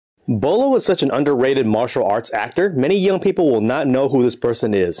Bolo was such an underrated martial arts actor, many young people will not know who this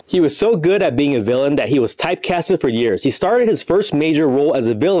person is. He was so good at being a villain that he was typecasted for years. He started his first major role as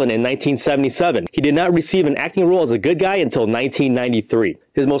a villain in 1977. He did not receive an acting role as a good guy until 1993.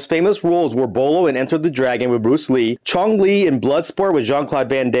 His most famous roles were Bolo in Enter the Dragon with Bruce Lee, Chong Li in Bloodsport with Jean-Claude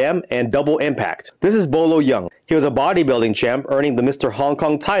Van Damme, and Double Impact. This is Bolo Yeung. He was a bodybuilding champ, earning the Mr. Hong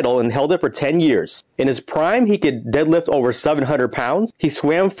Kong title and held it for 10 years. In his prime, he could deadlift over 700 pounds. He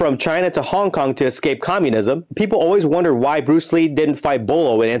swam from China to Hong Kong to escape communism. People always wondered why Bruce Lee didn't fight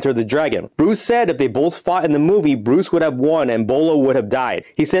Bolo in Enter the Dragon. Bruce said if they both fought in the movie, Bruce would have won and Bolo would have died.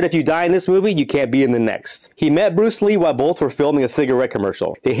 He said if you die in this movie, you can't be in the next. He met Bruce Lee while both were filming a cigarette commercial.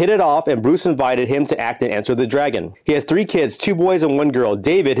 They hit it off and Bruce invited him to act in Enter the Dragon. He has 3 kids, 2 boys and 1 girl.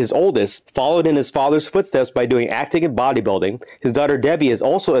 David, his oldest, followed in his father's footsteps by doing acting and bodybuilding. His daughter Debbie is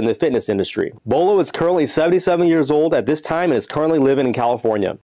also in the fitness industry. Bolo is currently 77 years old at this time and is currently living in California.